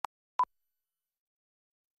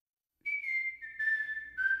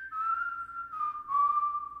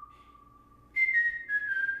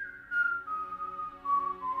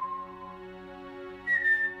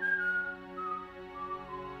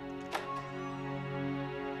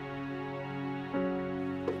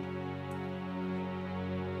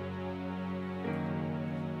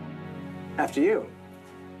After you.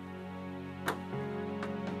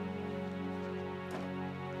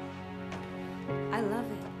 I love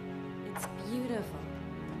it. It's beautiful.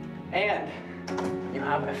 And you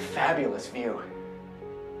have a fabulous view.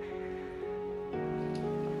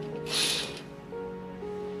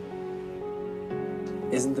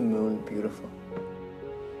 Isn't the moon beautiful?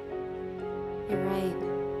 You're right.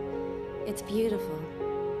 It's beautiful.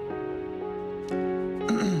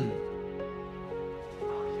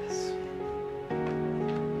 Oh, yes.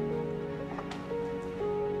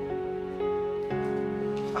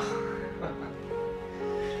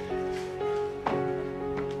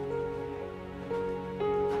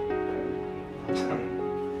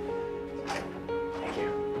 Thank you.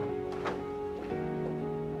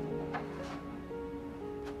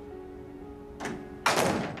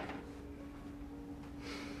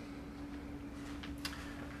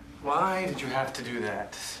 Why did you have to do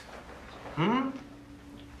that?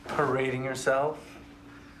 Parading yourself?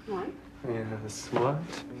 What? Yes, what?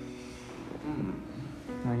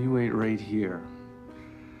 Now you wait right here.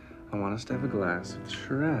 I want us to have a glass of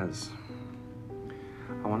Shiraz.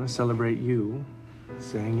 I want to celebrate you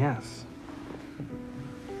saying yes.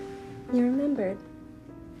 You remembered.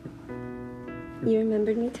 You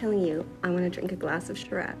remembered me telling you I want to drink a glass of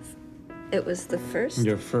Shiraz. It was the first.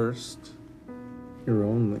 Your first, your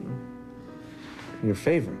only, your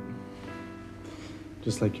favorite.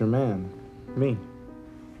 Just like your man, me.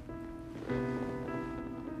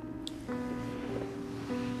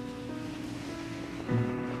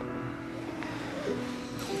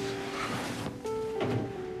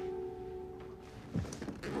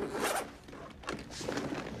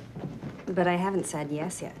 But I haven't said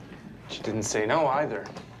yes yet. She didn't say no either.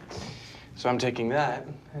 So I'm taking that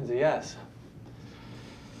as a yes.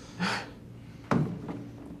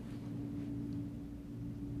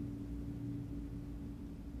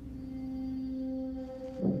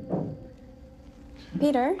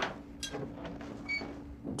 Peter,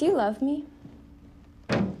 do you love me?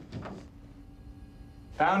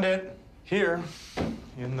 Found it. Here.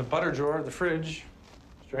 In the butter drawer of the fridge.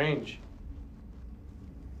 Strange.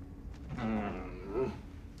 I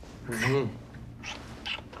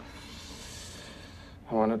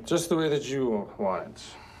want it just the way that you want it.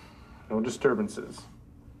 No disturbances.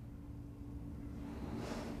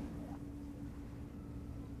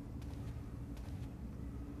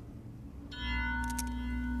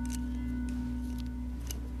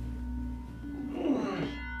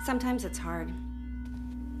 Sometimes it's hard.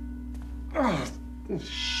 Oh,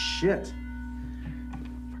 shit.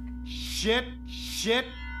 Shit, shit,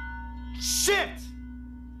 shit!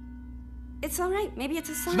 It's all right. Maybe it's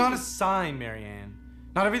a sign. It's not a sign, Marianne.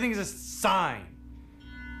 Not everything is a sign.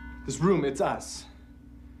 This room, it's us.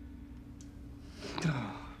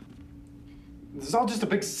 This is all just a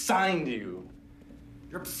big sign to you.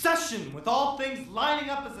 Your obsession with all things lining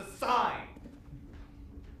up as a sign.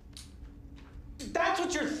 That's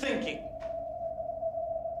what you're thinking.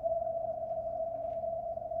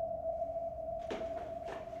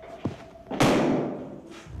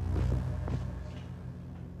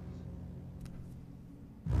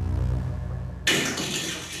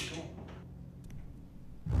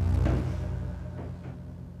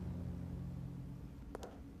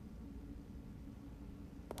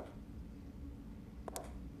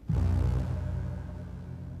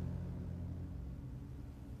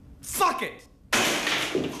 Fuck it!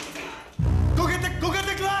 Go get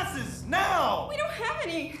the glasses, now! We don't have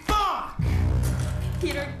any. Fuck!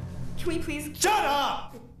 Peter, can we please... Shut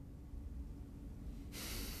up!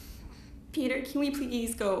 Peter, can we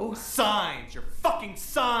please go? Signs, your fucking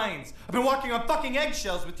signs! I've been walking on fucking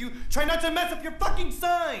eggshells with you. Try not to mess up your fucking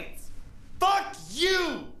signs! Fuck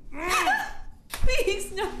you!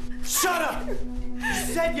 Please, no. Shut up! You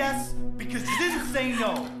said yes because you didn't say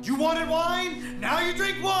no. You wanted wine? Now you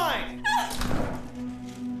drink wine!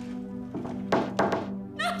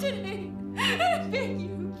 Not today. I beg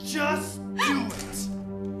you. Just do it!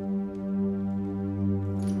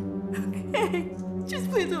 Hey, just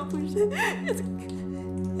please don't push it.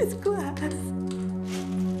 It's glass.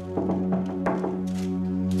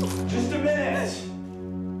 Just a minute!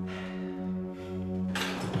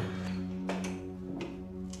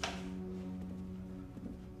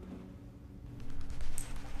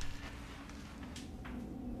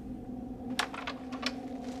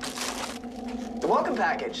 The welcome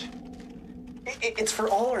package. It's for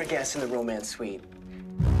all our guests in the romance suite.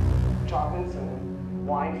 Chocolates and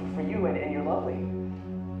wine for you and your lovely.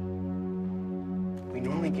 We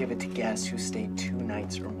normally give it to guests who stay 2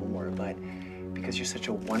 nights or more, but because you're such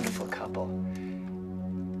a wonderful couple,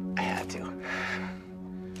 I had to.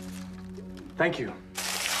 Thank you.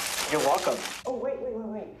 You're welcome. Oh, wait.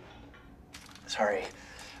 Sorry.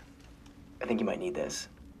 I think you might need this.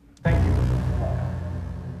 Thank you.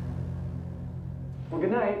 Well,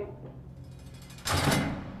 good night.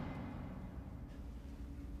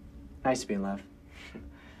 Nice to be in love.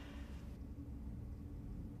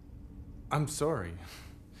 I'm sorry.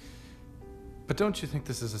 But don't you think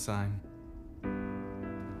this is a sign?